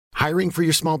Hiring for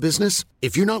your small business?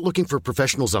 If you're not looking for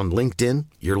professionals on LinkedIn,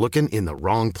 you're looking in the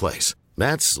wrong place.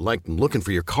 That's like looking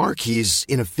for your car keys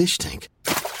in a fish tank.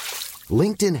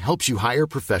 LinkedIn helps you hire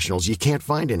professionals you can't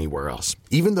find anywhere else,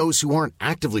 even those who aren't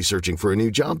actively searching for a new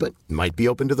job but might be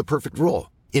open to the perfect role.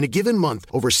 In a given month,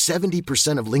 over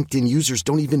 70% of LinkedIn users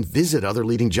don't even visit other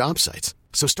leading job sites.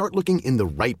 So start looking in the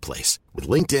right place. With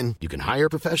LinkedIn, you can hire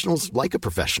professionals like a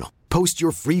professional. Post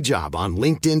your free job on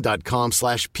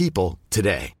linkedin.com/people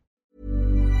today.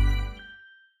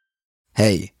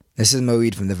 Hey, this is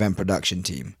Moeed from the Vent production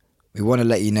team. We want to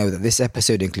let you know that this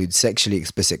episode includes sexually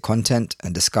explicit content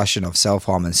and discussion of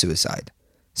self-harm and suicide.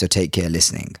 So take care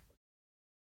listening.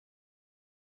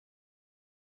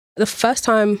 The first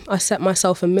time I set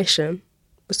myself a mission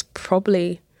was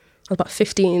probably, I was about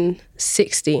 15,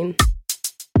 16.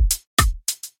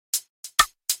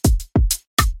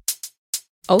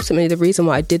 Ultimately, the reason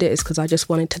why I did it is because I just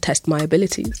wanted to test my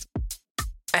abilities.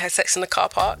 I had sex in the car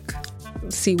park,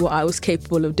 see what I was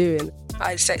capable of doing.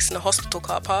 I had sex in a hospital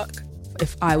car park.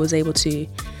 If I was able to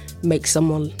make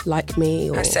someone like me,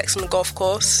 or I had sex on the golf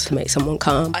course to make someone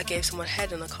come. I gave someone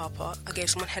head in a car park. I gave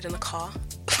someone head in a car.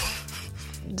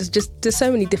 There's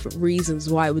so many different reasons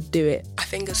why I would do it. I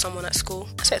fingered someone at school.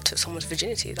 I said I took someone's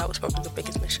virginity. That was probably the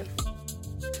biggest mission.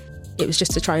 It was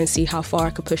just to try and see how far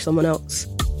I could push someone else.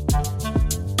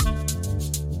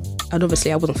 And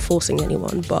obviously I wasn't forcing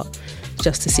anyone, but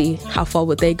just to see how far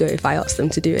would they go if I asked them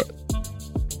to do it.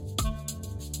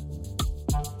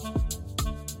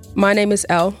 My name is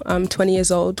Elle. I'm 20 years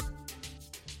old.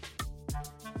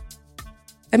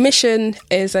 A mission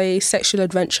is a sexual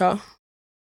adventure.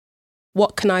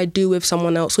 What can I do with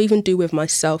someone else, or even do with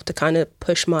myself, to kind of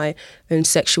push my own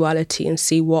sexuality and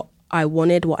see what I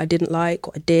wanted, what I didn't like,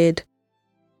 what I did.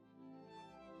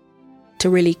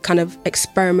 To really kind of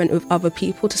experiment with other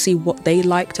people to see what they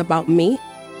liked about me.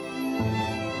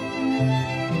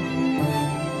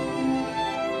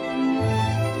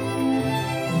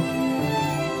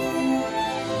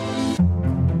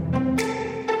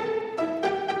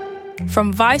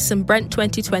 From Vice and Brent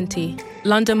 2020,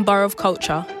 London Borough of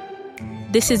Culture,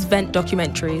 this is Vent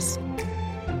Documentaries.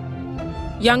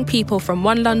 Young people from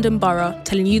one London borough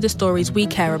telling you the stories we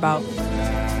care about.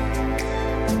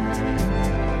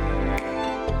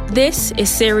 This is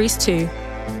Series 2,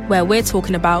 where we're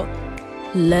talking about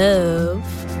love.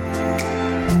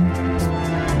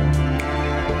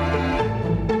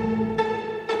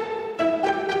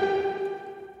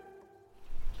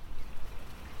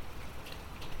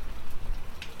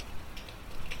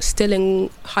 Still in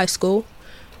high school,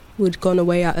 we'd gone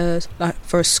away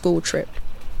for a school trip.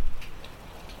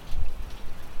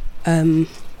 I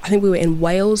think we were in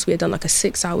Wales. We had done like a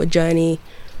 6-hour journey.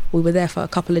 We were there for a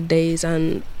couple of days,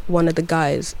 and one of the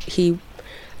guys, he,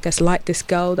 I guess, liked this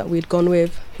girl that we'd gone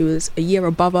with, who was a year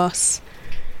above us.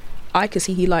 I could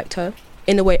see he liked her.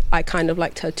 In a way, I kind of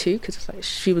liked her too, because it's like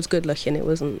she was good looking. It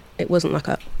wasn't like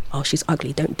oh, she's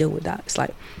ugly, don't deal with that. It's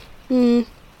like,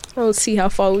 I'll see how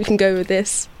far we can go with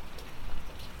this.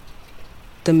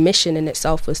 The mission in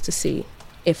itself was to see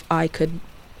if I could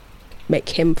make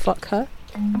him fuck her.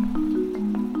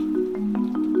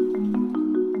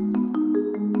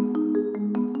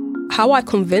 How I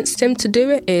convinced him to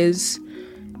do it is,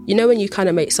 you know when you kind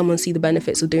of make someone see the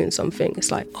benefits of doing something,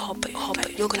 it's like, but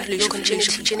you're going to lose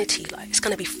your virginity. Like, it's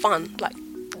going to be fun. Like,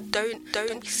 don't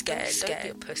be scared. Don't be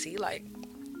a pussy. Like,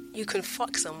 you can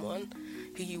fuck someone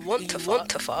who you want to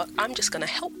fuck. I'm just going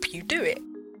to help you do it.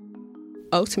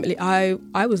 Ultimately, I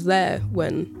was there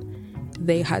when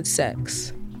they had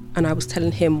sex, and I was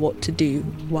telling him what to do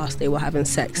whilst they were having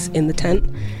sex in the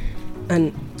tent,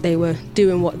 and they were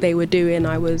doing what they were doing.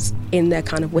 I was in there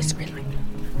kind of whispering, like,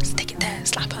 stick it there,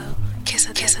 slap her, kiss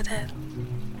her there.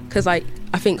 Because I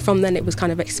think from then it was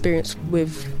kind of experience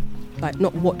with, like,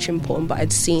 not watching porn, but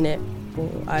I'd seen it,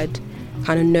 or I'd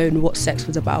kind of known what sex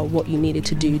was about, what you needed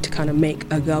to do to kind of make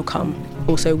a girl come.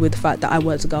 Also with the fact that I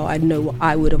was a girl, I'd know what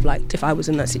I would have liked if I was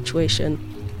in that situation.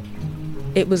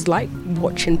 It was like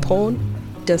watching porn,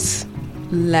 just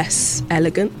less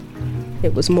elegant.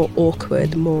 It was more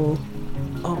awkward, more,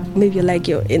 oh, move your leg,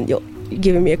 you're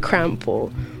giving me a cramp or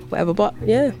whatever, but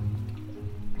yeah.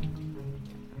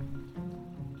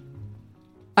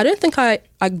 I don't think I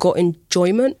got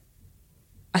enjoyment.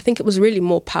 I think it was really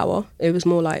more power. It was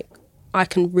more like, I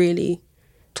can really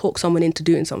talk someone into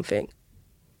doing something.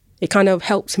 It kind of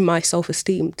helps my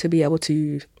self-esteem to be able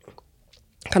to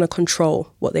kind of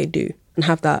control what they do and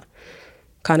have that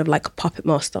kind of like a puppet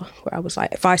master, where I was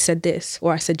like, if I said this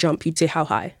or I said jump, you'd say how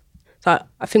high. So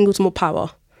I think it was more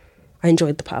power. I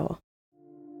enjoyed the power.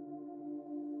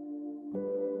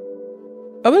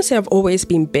 I wouldn't say I've always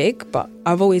been big, but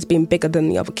I've always been bigger than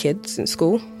the other kids in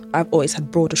school. I've always had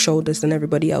broader shoulders than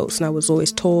everybody else, and I was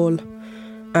always tall.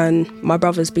 And my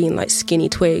brothers being like skinny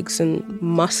twigs and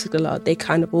muscular, they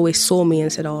kind of always saw me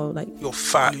and said, oh, like, you're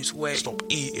fat, lose weight, stop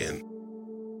eating.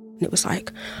 And it was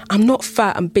like, I'm not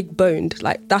fat, I'm big boned.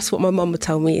 Like, that's what my mum would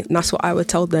tell me, and that's what I would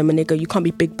tell them. And they go, you can't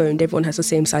be big boned, everyone has the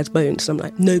same size bones. So I'm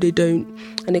like, no, they don't.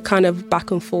 And it kind of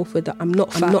back and forth with that, I'm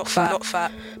not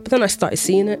fat. But then I started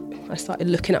seeing it. I started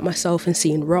looking at myself and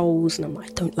seeing rolls, and I'm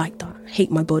like, I don't like that. I hate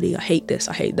my body, I hate this,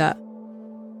 I hate that.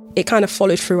 It kind of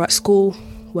followed through at school,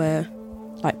 where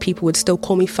like people would still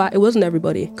call me fat. It wasn't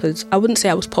everybody, because I wouldn't say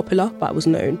I was popular, but I was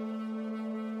known.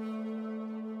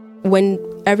 When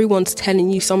everyone's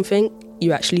telling you something,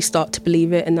 you actually start to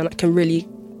believe it, and then it can really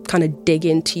kind of dig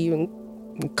into you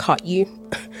and cut you.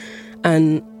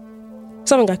 And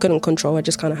something I couldn't control, I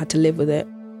just kind of had to live with it.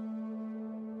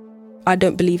 I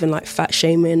don't believe in like fat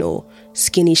shaming or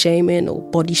skinny shaming or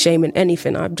body shaming,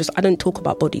 anything. I don't talk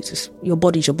about bodies. Your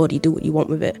body's your body, do what you want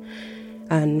with it.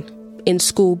 And in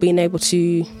school, being able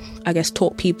to, I guess,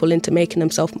 talk people into making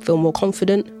themselves feel more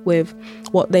confident with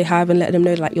what they have and let them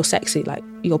know, like, you're sexy, like,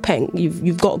 you're peng,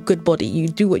 you've got a good body, you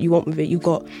do what you want with it, you've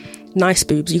got nice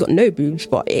boobs, you've got no boobs,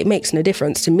 but it makes no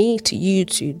difference to me, to you,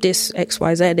 to this,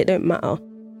 XYZ, it don't matter.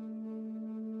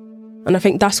 And I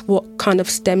think that's what kind of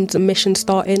stemmed the mission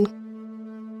starting.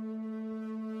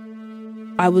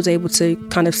 I was able to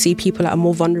kind of see people at a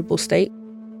more vulnerable state.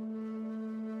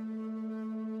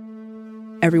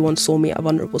 Everyone saw me at a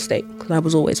vulnerable state, because I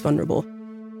was always vulnerable.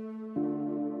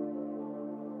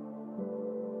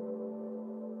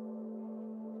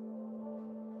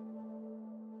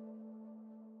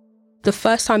 The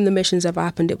first time the missions ever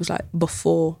happened, it was like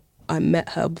before I met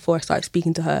her, before I started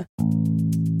speaking to her.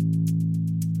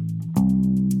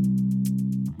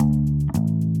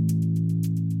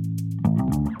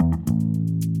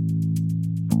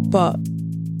 But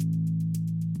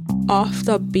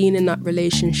after being in that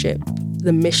relationship,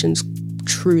 the missions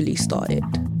truly started.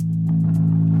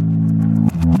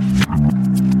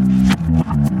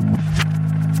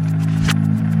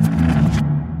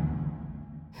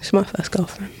 She's my first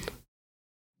girlfriend.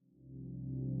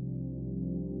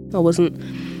 I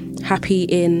wasn't happy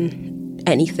in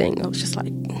anything. I was just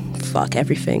like, fuck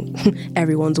everything.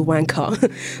 Everyone's a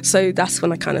wanker. So that's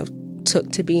when I kind of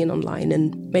took to being online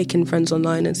and making friends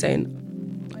online and saying,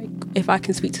 if I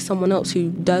can speak to someone else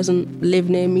who doesn't live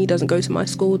near me, doesn't go to my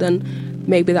school, then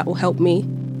maybe that will help me.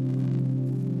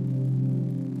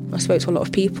 I spoke to a lot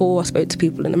of people. I spoke to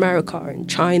people in America, in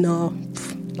China,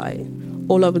 like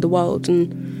all over the world.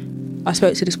 And I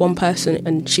spoke to this one person,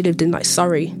 and she lived in like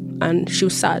Surrey, and she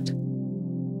was sad.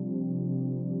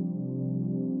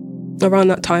 Around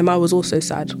that time, I was also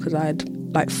sad, because I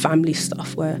had like family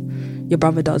stuff where your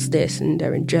brother does this and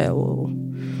they're in jail, or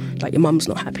like your mum's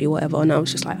not happy or whatever. And I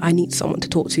was just like, I need someone to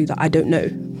talk to that I don't know,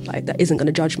 like that isn't going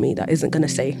to judge me, that isn't going to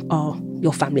say, oh,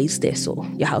 your family's this or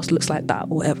your house looks like that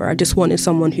or whatever. I just wanted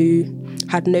someone who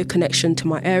had no connection to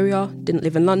my area, didn't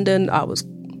live in London. I was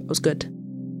good.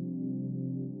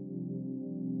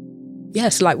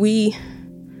 Yes, like we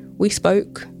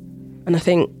spoke, and I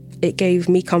think it gave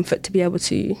me comfort to be able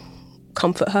to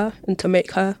comfort her and to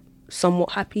make her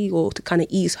somewhat happy, or to kind of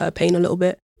ease her pain a little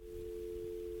bit.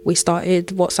 We started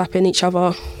WhatsApping each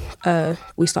other.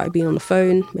 We started being on the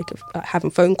phone,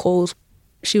 having phone calls.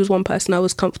 She was one person I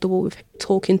was comfortable with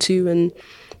talking to and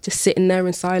just sitting there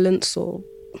in silence or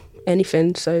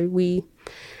anything. So we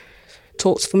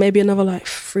talked for maybe another like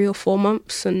 3 or 4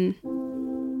 months, and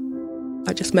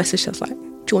I just messaged her. I was like, do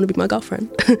you want to be my girlfriend?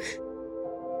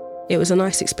 It was a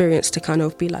nice experience to kind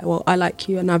of be like, well, I like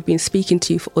you and I've been speaking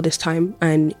to you for all this time,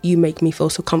 and you make me feel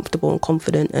so comfortable and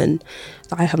confident, and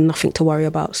I have nothing to worry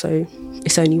about. So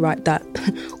it's only right that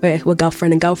we're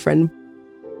girlfriend and girlfriend.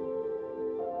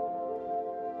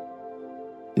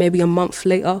 Maybe a month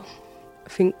later, I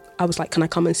think I was like, can I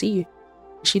come and see you?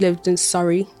 She lived in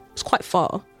Surrey. It was quite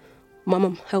far. My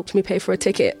mum helped me pay for a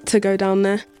ticket to go down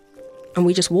there. And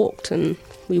we just walked and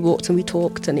we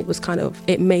talked, and it was kind of,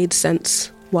 it made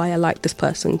sense why I liked this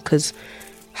person, because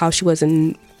how she was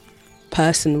in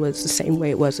person was the same way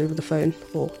it was over the phone,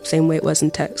 or same way it was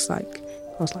in text. Like,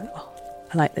 I was like, oh,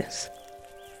 I like this.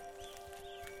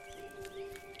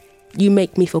 You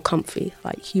make me feel comfy,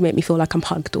 like you make me feel like I'm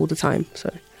hugged all the time. So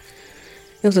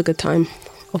it was a good time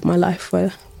of my life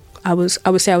where I would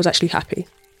say I was actually happy.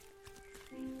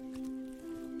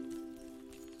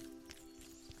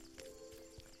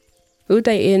 We were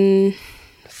dating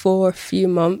for a few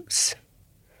months.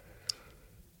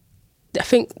 I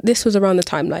think this was around the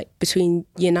time, like between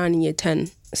year 9 and year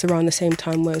 10, it's around the same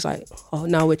time where it's like, oh,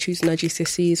 now we're choosing our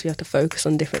GCSEs, we have to focus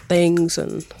on different things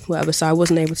and whatever. So I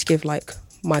wasn't able to give like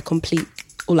my complete,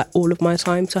 or like all of my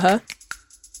time to her.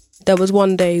 There was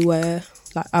one day where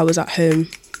like I was at home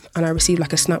and I received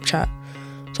like a Snapchat.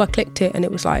 So I clicked it and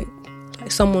it was like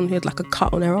someone who had like a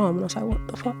cut on their arm. And I was like, what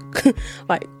the fuck?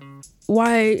 Like,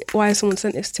 why has someone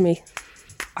sent this to me?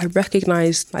 I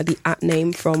recognised like the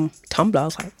 @name from Tumblr. I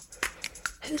was like,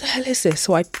 who the hell is this?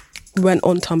 So I went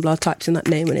on Tumblr, typed in that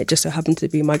name, and it just so happened to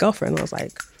be my girlfriend. I was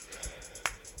like,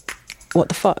 what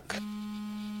the fuck?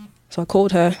 So I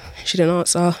called her, she didn't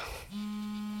answer.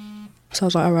 So I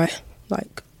was like, all right,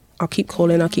 like, I'll keep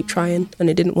calling, I'll keep trying, and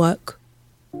it didn't work.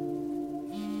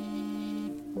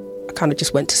 I kind of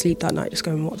just went to sleep that night, just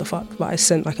going, what the fuck? But I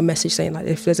sent like a message saying like,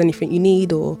 if there's anything you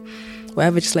need or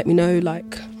whatever, just let me know.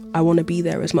 Like, I want to be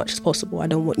there as much as possible. I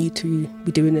don't want you to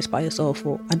be doing this by yourself,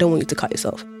 or I don't want you to cut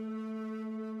yourself.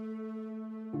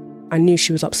 I knew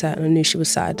she was upset and I knew she was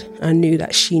sad. I knew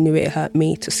that she knew it hurt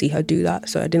me to see her do that.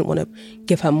 So I didn't want to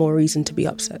give her more reason to be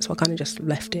upset. So I kind of just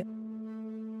left it.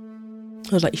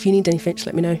 I was like, if you need anything, just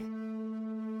let me know.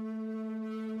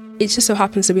 It just so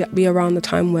happens to be around the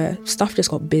time where stuff just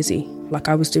got busy. Like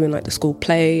I was doing like the school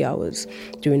play, I was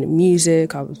doing the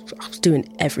music, I was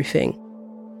doing everything.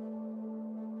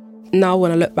 Now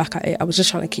when I look back at it, I was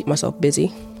just trying to keep myself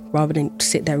busy rather than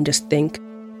sit there and just think.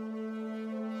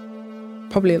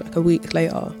 Probably like a week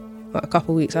later, like a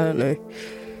couple of weeks, I don't know,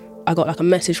 I got like a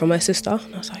message from my sister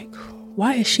and I was like,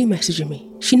 why is she messaging me?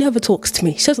 She never talks to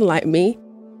me. She doesn't like me.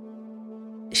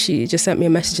 She just sent me a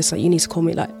message just like, you need to call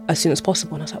me like as soon as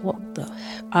possible. And I was like, what the hell?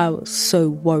 I was so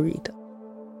worried.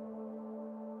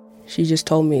 She just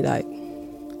told me like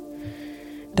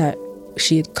that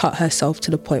she had cut herself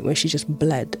to the point where she just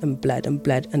bled and bled and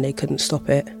bled and they couldn't stop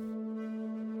it.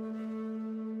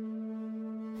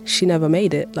 She never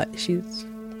made it. Like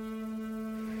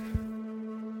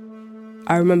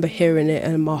I remember hearing it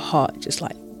and my heart just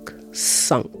like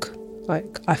sunk.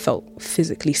 Like I felt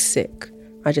physically sick.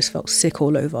 I just felt sick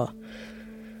all over.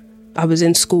 I was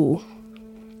in school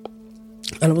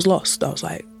and I was lost. I was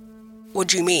like, what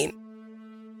do you mean?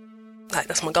 Like,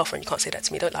 that's my girlfriend, you can't say that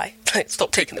to me, don't lie. Like,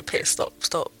 stop taking the piss, stop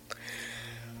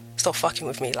fucking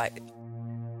with me. Like,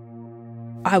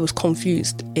 I was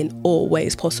confused in all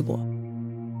ways possible.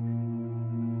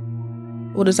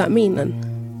 What does that mean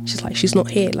then? She's like, she's not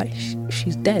here, like,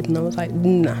 she's dead. And I was like,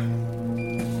 nah.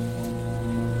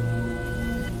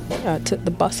 Yeah, I took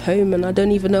the bus home and I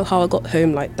don't even know how I got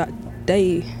home. Like, that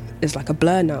day is like a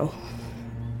blur now.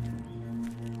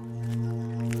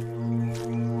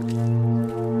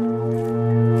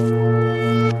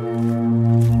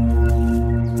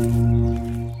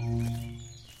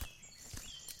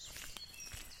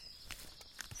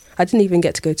 I didn't even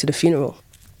get to go to the funeral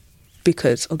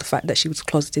because of the fact that she was a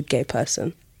closeted gay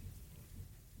person.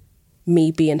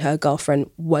 Me being her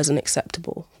girlfriend wasn't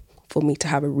acceptable for me to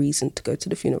have a reason to go to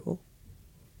the funeral.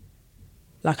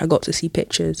 Like, I got to see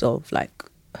pictures of like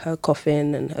her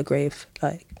coffin and her grave,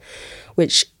 like,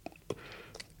 which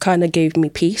kind of gave me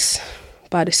peace.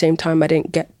 But at the same time, I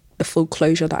didn't get the full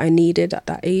closure that I needed at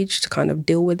that age to kind of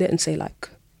deal with it and say like,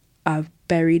 I've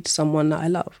buried someone that I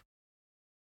love.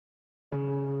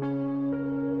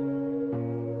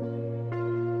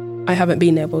 I haven't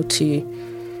been able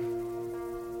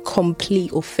to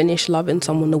complete or finish loving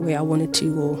someone the way I wanted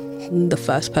to, or the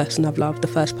first person I've loved, the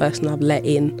first person I've let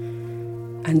in,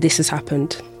 and this has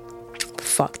happened.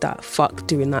 Fuck that. Fuck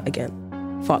doing that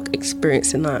again. Fuck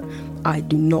experiencing that. I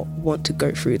do not want to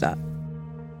go through that.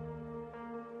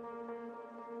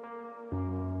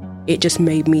 It just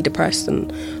made me depressed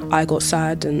and I got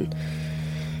sad, and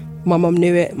my mum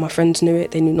knew it, my friends knew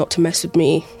it. They knew not to mess with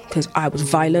me because I was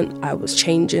violent, I was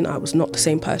changing, I was not the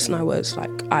same person I was. Like,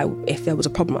 if there was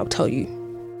a problem, I would tell you,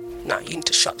 nah, you need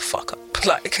to shut the fuck up.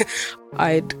 Like,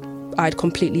 I'd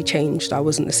completely changed. I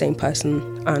wasn't the same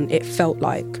person, and it felt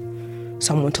like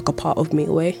someone took a part of me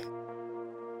away.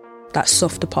 That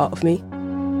softer part of me.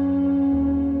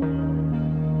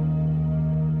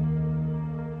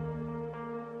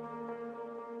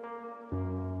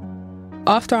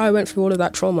 After I went through all of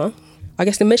that trauma, I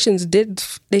guess the missions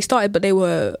they started, but they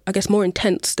were, I guess, more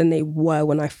intense than they were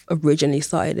when I originally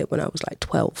started it, when I was like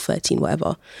 12, 13,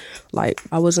 whatever. Like,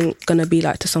 I wasn't going to be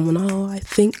like to someone, oh, I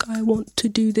think I want to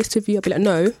do this with you. I'd be like,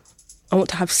 no, I want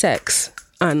to have sex.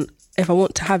 And if I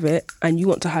want to have it and you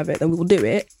want to have it, then we will do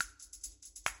it.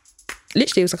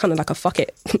 Literally, it was kind of like a fuck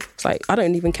it. It's like, I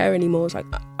don't even care anymore. It's like,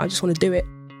 I just want to do it.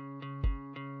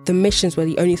 The missions were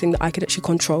the only thing that I could actually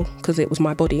control because it was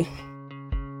my body.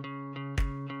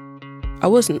 I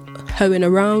wasn't hoeing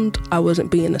around, I wasn't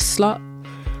being a slut,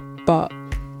 but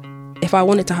if I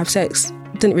wanted to have sex,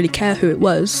 didn't really care who it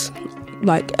was.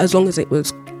 Like, as long as it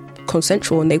was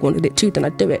consensual and they wanted it too, then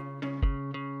I'd do it.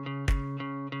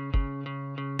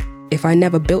 If I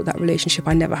never built that relationship,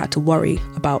 I never had to worry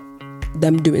about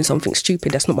them doing something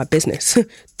stupid. That's not my business.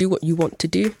 Do what you want to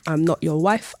do. I'm not your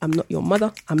wife. I'm not your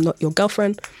mother. I'm not your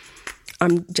girlfriend.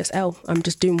 I'm just Elle. I'm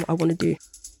just doing what I want to do.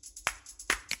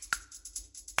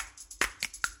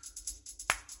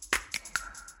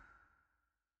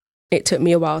 It took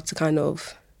me a while to kind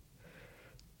of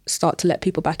start to let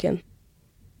people back in.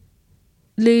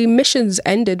 The missions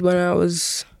ended when I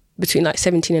was between like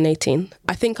 17 and 18.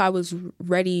 I think I was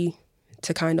ready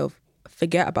to kind of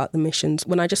forget about the missions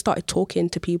when I just started talking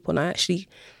to people and I actually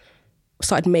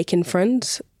started making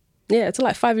friends. Yeah, it's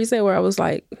like 5 years there where I was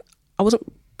like, I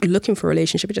wasn't looking for a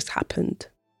relationship, it just happened.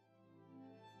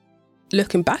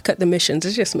 Looking back at the missions,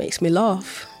 it just makes me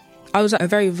laugh. I was at a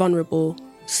very vulnerable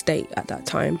state at that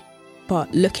time.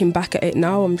 But looking back at it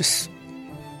now,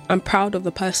 I'm proud of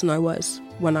the person I was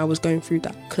when I was going through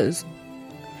that, because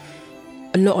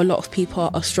not a lot of people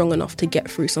are strong enough to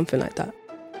get through something like that.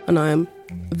 And I'm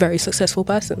a very successful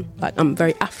person. Like, I'm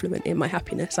very affluent in my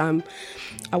happiness. I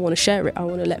want to share it. I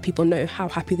want to let people know how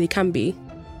happy they can be.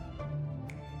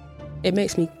 It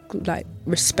makes me like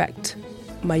respect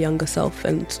my younger self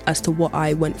and as to what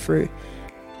I went through.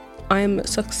 I am a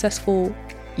successful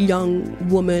young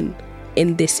woman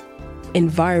in this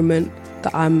environment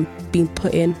that I'm being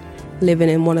put in, living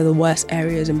in one of the worst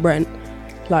areas in Brent.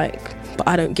 Like, but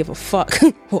I don't give a fuck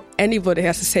what anybody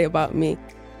has to say about me.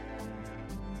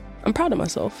 I'm proud of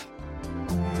myself.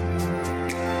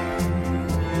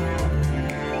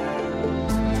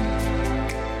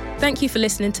 Thank you for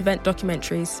listening to Vent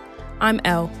Documentaries. I'm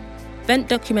Elle. Vent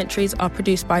Documentaries are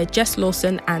produced by Jess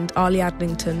Lawson and Ali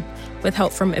Adlington, with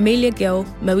help from Amelia Gill,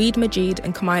 Moeed Majid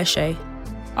and Kamaya Shea.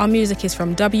 Our music is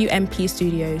from WMP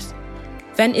Studios.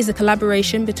 Vent is a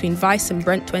collaboration between Vice and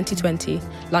Brent 2020,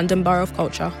 London Borough of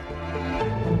Culture.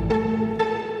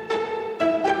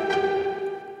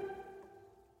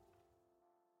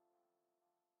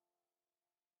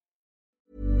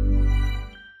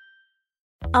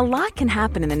 A lot can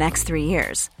happen in the next 3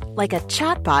 years. Like a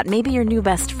chatbot may be your new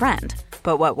best friend.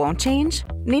 But what won't change?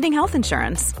 Needing health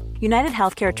insurance. United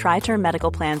Healthcare Tri-Term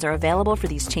Medical Plans are available for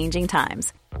these changing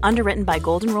times. Underwritten by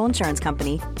Golden Rule Insurance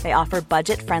Company, they offer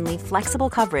budget-friendly, flexible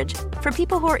coverage for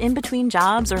people who are in between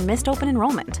jobs or missed open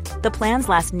enrollment. The plans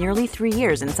last nearly 3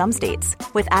 years in some states,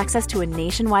 with access to a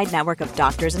nationwide network of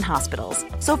doctors and hospitals.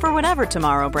 So for whatever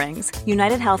tomorrow brings,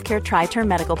 United Healthcare Tri-Term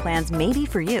Medical Plans may be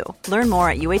for you. Learn more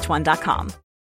at uh1.com.